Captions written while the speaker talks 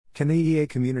Can the EA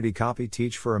community copy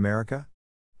Teach for America?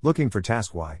 Looking for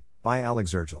Task Y, by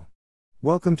alexrjl.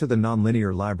 Welcome to the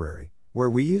Nonlinear Library,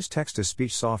 where we use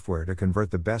text-to-speech software to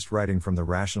convert the best writing from the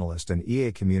rationalist and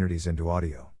EA communities into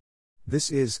audio.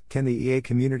 This is, Can the EA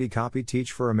community copy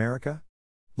Teach for America?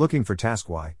 Looking for Task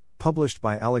Y, published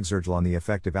by alexrjl on the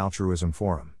Effective Altruism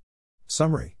Forum.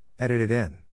 Summary, edited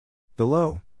in.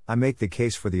 Below, I make the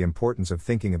case for the importance of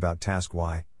thinking about Task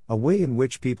Y, a way in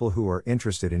which people who are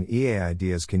interested in EA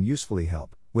ideas can usefully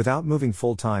help, without moving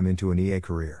full-time into an EA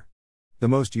career. The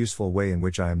most useful way in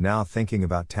which I am now thinking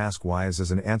about Task Y is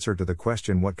as an answer to the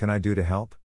question, what can I do to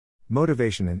help?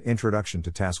 Motivation and Introduction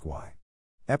to Task Y.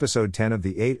 Episode 10 of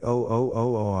the 80000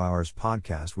 Hours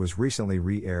podcast was recently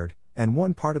re-aired, and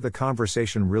one part of the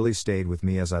conversation really stayed with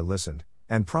me as I listened,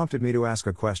 and prompted me to ask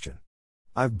a question.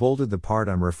 I've bolded the part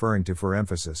I'm referring to for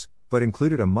emphasis, but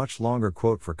included a much longer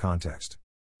quote for context.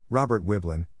 Robert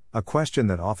Wiblin, a question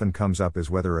that often comes up is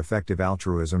whether effective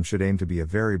altruism should aim to be a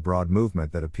very broad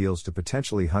movement that appeals to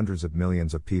potentially hundreds of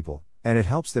millions of people, and it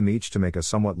helps them each to make a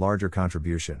somewhat larger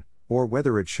contribution, or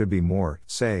whether it should be more,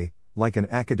 say, like an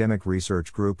academic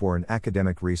research group or an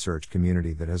academic research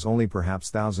community that has only perhaps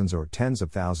thousands or tens of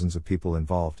thousands of people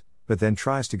involved, but then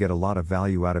tries to get a lot of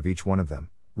value out of each one of them,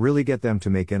 really get them to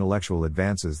make intellectual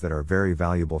advances that are very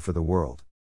valuable for the world.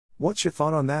 What's your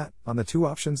thought on that, on the two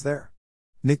options there?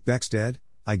 Nick Beckstead,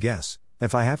 I guess,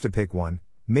 if I have to pick one,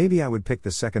 maybe I would pick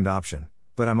the second option,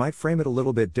 but I might frame it a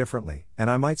little bit differently, and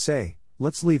I might say,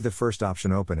 let's leave the first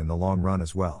option open in the long run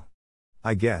as well.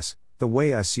 I guess, the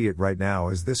way I see it right now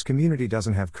is this community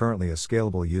doesn't have currently a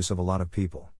scalable use of a lot of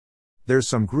people. There's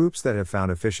some groups that have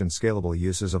found efficient scalable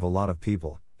uses of a lot of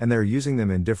people, and they're using them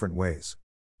in different ways.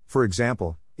 For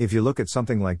example, if you look at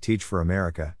something like Teach for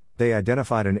America, they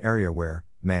identified an area where,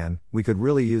 man, we could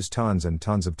really use tons and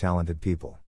tons of talented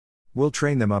people. We'll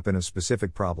train them up in a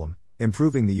specific problem,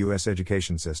 improving the US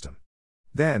education system.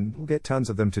 Then, we'll get tons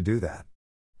of them to do that.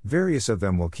 Various of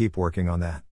them will keep working on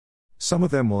that. Some of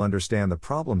them will understand the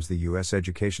problems the US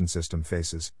education system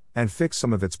faces, and fix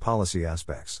some of its policy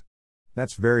aspects.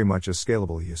 That's very much a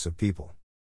scalable use of people.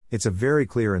 It's a very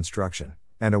clear instruction,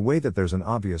 and a way that there's an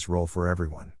obvious role for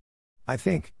everyone. I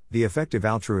think, the effective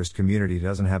altruist community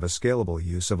doesn't have a scalable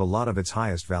use of a lot of its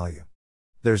highest value.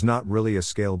 There's not really a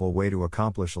scalable way to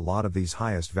accomplish a lot of these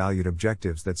highest valued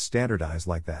objectives that's standardized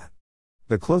like that.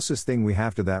 The closest thing we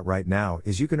have to that right now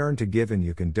is you can earn to give and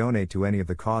you can donate to any of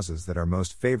the causes that are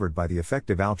most favored by the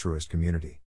effective altruist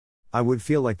community. I would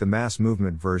feel like the mass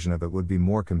movement version of it would be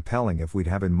more compelling if we'd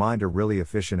have in mind a really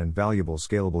efficient and valuable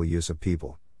scalable use of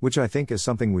people, which I think is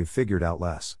something we've figured out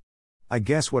less. I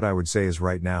guess what I would say is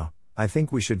right now, I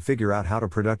think we should figure out how to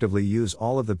productively use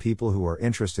all of the people who are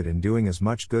interested in doing as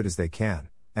much good as they can,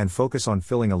 and focus on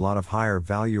filling a lot of higher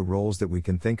value roles that we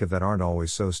can think of that aren't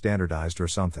always so standardized or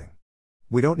something.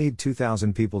 We don't need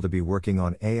 2,000 people to be working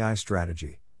on AI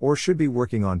strategy, or should be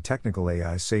working on technical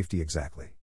AI safety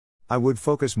exactly. I would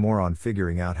focus more on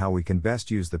figuring out how we can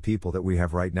best use the people that we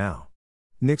have right now.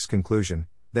 Nick's conclusion,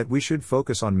 that we should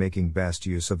focus on making best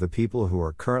use of the people who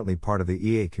are currently part of the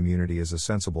EA community, is a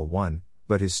sensible one,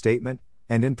 but his statement,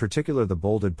 and in particular the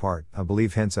bolded part, I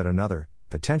believe hints at another,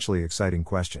 potentially exciting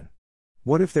question.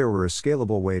 What if there were a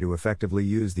scalable way to effectively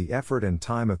use the effort and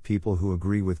time of people who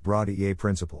agree with broad EA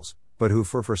principles, but who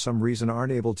for some reason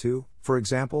aren't able to, for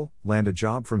example, land a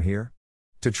job from here?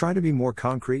 To try to be more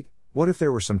concrete, what if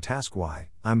there were some Task Y,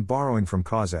 I'm borrowing from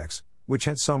Cause X, which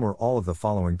had some or all of the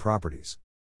following properties.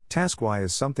 Task Y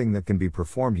is something that can be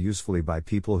performed usefully by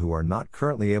people who are not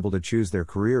currently able to choose their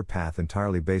career path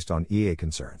entirely based on EA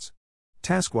concerns.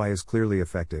 Task Y is clearly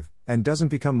effective, and doesn't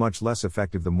become much less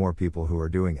effective the more people who are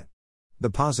doing it. The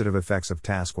positive effects of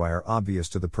Task Y are obvious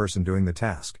to the person doing the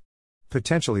task.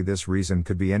 Potentially this reason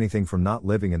could be anything from not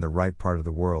living in the right part of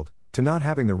the world, to not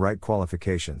having the right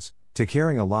qualifications, to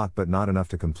caring a lot but not enough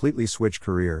to completely switch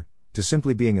career, to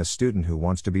simply being a student who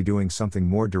wants to be doing something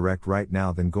more direct right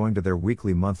now than going to their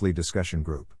weekly monthly discussion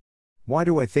group. Why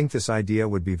do I think this idea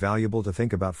would be valuable to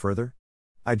think about further?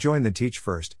 I joined the Teach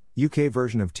First, UK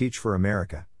version of Teach for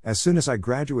America, as soon as I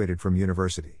graduated from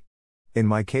university. In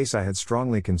my case I had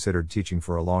strongly considered teaching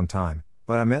for a long time,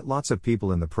 but I met lots of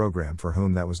people in the program for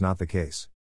whom that was not the case.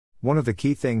 One of the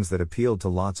key things that appealed to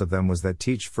lots of them was that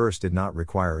Teach First did not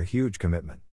require a huge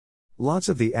commitment. Lots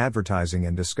of the advertising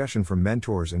and discussion from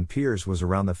mentors and peers was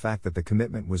around the fact that the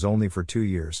commitment was only for 2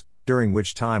 years, during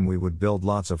which time we would build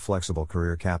lots of flexible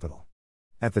career capital.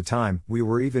 At the time, we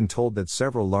were even told that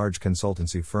several large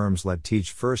consultancy firms let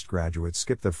Teach First graduates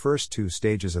skip the first 2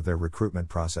 stages of their recruitment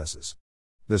processes.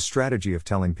 The strategy of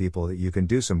telling people that you can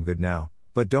do some good now,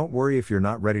 but don't worry if you're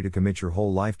not ready to commit your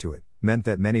whole life to it, meant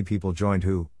that many people joined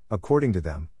who, according to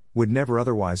them, would never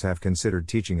otherwise have considered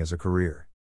teaching as a career.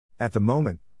 At the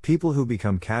moment, people who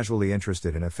become casually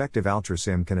interested in effective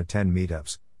alexrjl can attend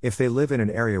meetups, if they live in an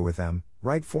area with them,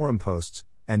 write forum posts,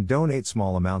 and donate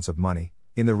small amounts of money,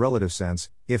 in the relative sense,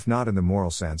 if not in the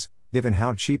moral sense, given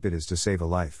how cheap it is to save a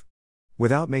life.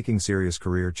 Without making serious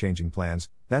career-changing plans,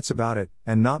 that's about it,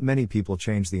 and not many people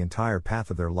change the entire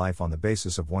path of their life on the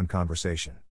basis of one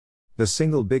conversation. The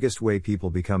single biggest way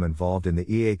people become involved in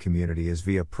the EA community is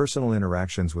via personal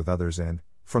interactions with others and,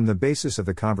 from the basis of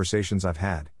the conversations I've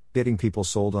had, getting people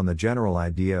sold on the general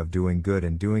idea of doing good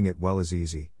and doing it well is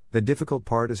easy. The difficult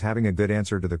part is having a good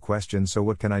answer to the question, so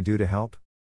what can I do to help?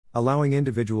 Allowing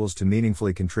individuals to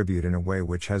meaningfully contribute in a way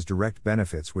which has direct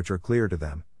benefits which are clear to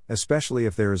them, especially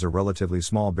if there is a relatively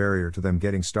small barrier to them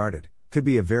getting started, could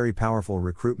be a very powerful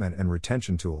recruitment and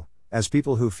retention tool, as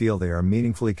people who feel they are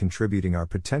meaningfully contributing are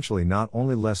potentially not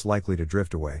only less likely to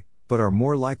drift away, but are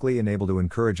more likely and able to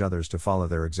encourage others to follow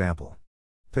their example.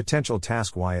 Potential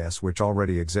task Ys which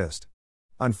already exist.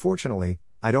 Unfortunately,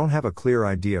 I don't have a clear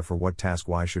idea for what task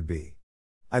Y should be.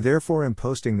 I therefore am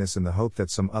posting this in the hope that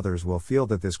some others will feel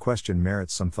that this question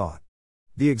merits some thought.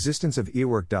 The existence of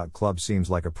eWork.club seems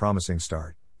like a promising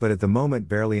start, but at the moment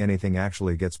barely anything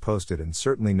actually gets posted and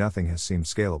certainly nothing has seemed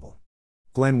scalable.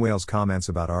 Glenn Whale's comments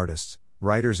about artists,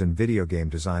 writers and video game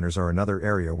designers are another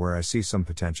area where I see some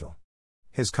potential.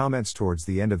 His comments towards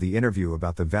the end of the interview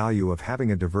about the value of having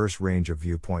a diverse range of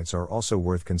viewpoints are also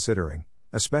worth considering,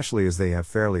 especially as they have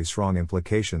fairly strong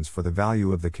implications for the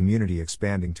value of the community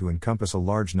expanding to encompass a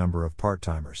large number of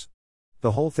part-timers.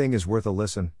 The whole thing is worth a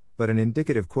listen, but an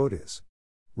indicative quote is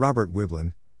Robert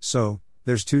Wiblin, so,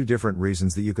 there's two different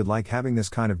reasons that you could like having this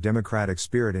kind of democratic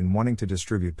spirit in wanting to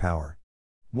distribute power.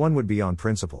 One would be on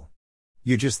principle.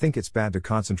 You just think it's bad to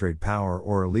concentrate power,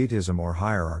 or elitism or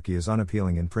hierarchy is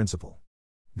unappealing in principle.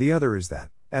 The other is that,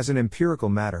 as an empirical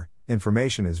matter,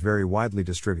 information is very widely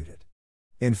distributed.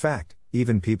 In fact,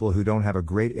 even people who don't have a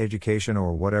great education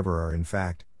or whatever are in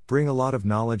fact, bring a lot of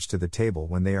knowledge to the table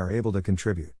when they are able to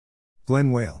contribute.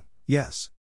 Glenn Whale, yes.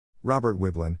 Robert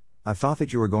Wiblin, I thought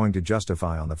that you were going to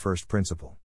justify on the first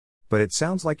principle. But it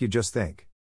sounds like you just think.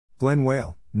 Glenn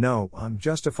Whale, no, I'm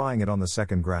justifying it on the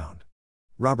second ground.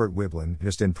 Robert Wiblin,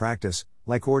 just in practice,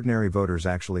 like ordinary voters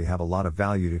actually have a lot of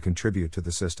value to contribute to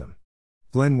the system.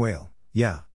 Glenn Whale,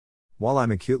 yeah. While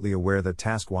I'm acutely aware that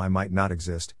task Y might not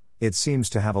exist, it seems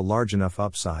to have a large enough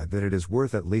upside that it is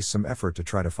worth at least some effort to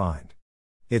try to find.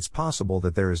 It's possible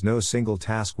that there is no single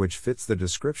task which fits the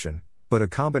description, but a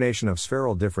combination of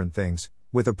several different things,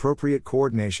 with appropriate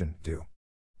coordination, do.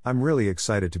 I'm really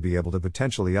excited to be able to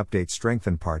potentially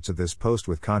strengthen parts of this post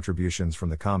with contributions from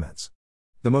the comments.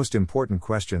 The most important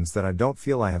questions that I don't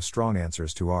feel I have strong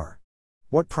answers to are: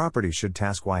 what properties should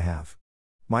task Y have?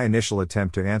 My initial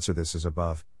attempt to answer this is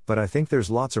above, but I think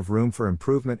there's lots of room for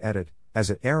improvement. As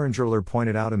alexrjl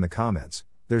pointed out in the comments,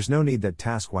 there's no need that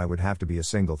task Y would have to be a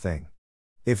single thing.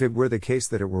 If it were the case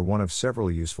that it were one of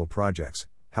several useful projects,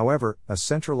 however, a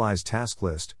centralized task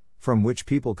list, from which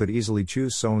people could easily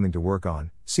choose something to work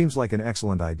on, seems like an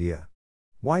excellent idea.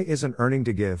 Why isn't earning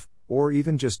to give, or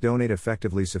even just donate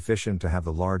effectively sufficient to have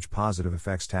the large positive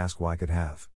effects task Y could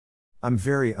have? I'm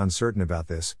very uncertain about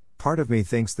this. Part of me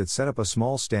thinks that set up a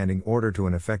small standing order to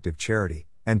an effective charity,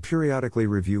 and periodically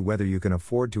review whether you can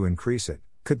afford to increase it,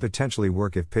 could potentially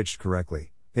work if pitched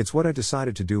correctly. It's what I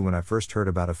decided to do when I first heard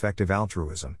about effective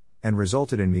altruism, and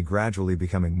resulted in me gradually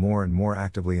becoming more and more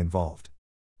actively involved.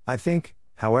 I think,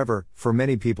 however, for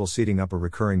many people seating up a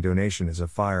recurring donation is a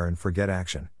fire and forget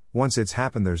action. Once it's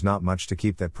happened, there's not much to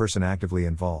keep that person actively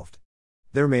involved.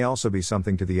 There may also be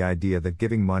something to the idea that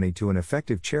giving money to an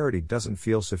effective charity doesn't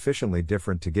feel sufficiently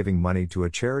different to giving money to a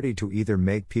charity to either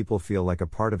make people feel like a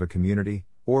part of a community,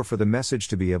 or for the message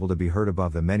to be able to be heard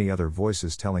above the many other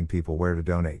voices telling people where to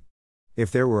donate.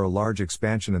 If there were a large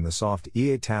expansion in the soft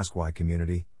EA Task Y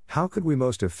community, how could we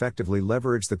most effectively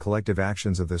leverage the collective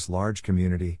actions of this large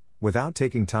community, without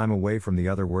taking time away from the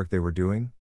other work they were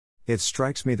doing? It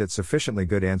strikes me that sufficiently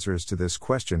good answers to this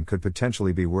question could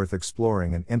potentially be worth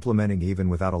exploring and implementing even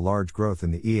without a large growth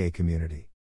in the EA community.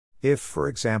 If, for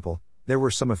example, there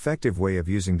were some effective way of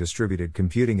using distributed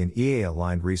computing in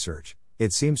EA-aligned research,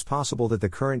 it seems possible that the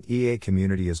current EA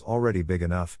community is already big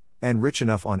enough, and rich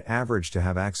enough on average to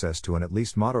have access to an at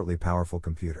least moderately powerful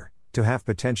computer, to have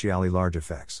potentially large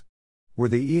effects. Were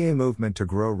the EA movement to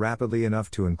grow rapidly enough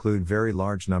to include very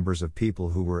large numbers of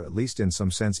people who were at least in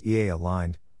some sense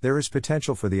EA-aligned, there is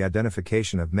potential for the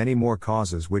identification of many more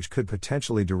causes which could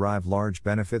potentially derive large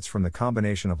benefits from the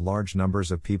combination of large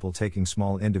numbers of people taking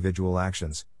small individual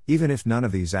actions, even if none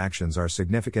of these actions are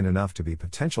significant enough to be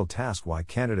potential task Y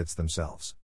candidates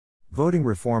themselves. Voting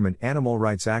reform and animal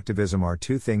rights activism are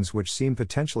two things which seem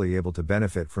potentially able to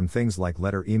benefit from things like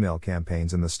letter-email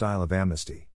campaigns in the style of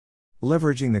amnesty.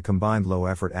 Leveraging the combined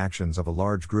low-effort actions of a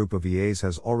large group of EAs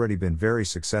has already been very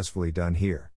successfully done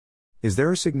here. Is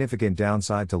there a significant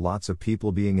downside to lots of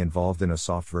people being involved in a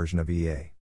soft version of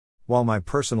EA? While my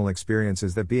personal experience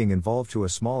is that being involved to a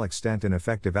small extent in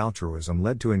effective altruism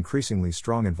led to increasingly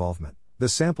strong involvement, the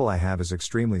sample I have is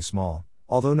extremely small,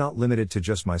 although not limited to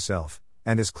just myself,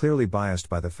 and is clearly biased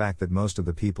by the fact that most of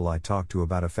the people I talk to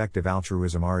about effective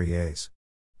altruism are EAs.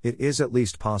 It is at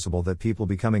least possible that people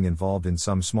becoming involved in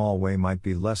some small way might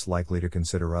be less likely to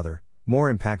consider other,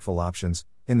 more impactful options,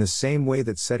 in the same way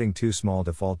that setting too small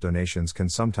default donations can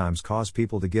sometimes cause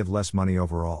people to give less money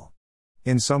overall.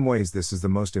 In some ways, this is the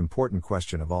most important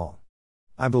question of all.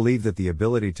 I believe that the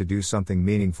ability to do something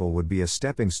meaningful would be a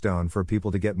stepping stone for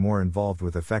people to get more involved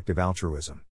with effective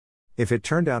altruism. If it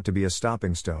turned out to be a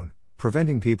stopping stone,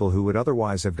 preventing people who would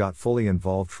otherwise have got fully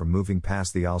involved from moving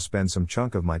past the "I'll spend some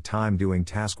chunk of my time doing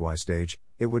task-Y" stage,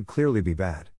 it would clearly be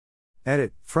bad.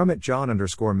 Edit, from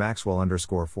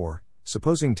 @John_Maxwell_4,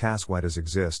 supposing task-Y does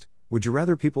exist, would you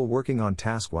rather people working on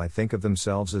task-Y think of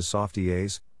themselves as soft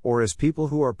EAs, or as people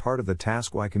who are part of the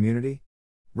task-Y community?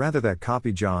 Rather that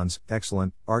copy John's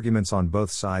excellent arguments on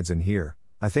both sides, and here,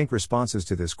 I think responses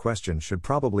to this question should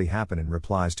probably happen in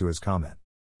replies to his comment.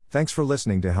 Thanks for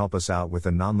listening. To help us out with the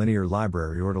nonlinear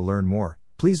library or to learn more,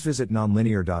 please visit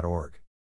nonlinear.org.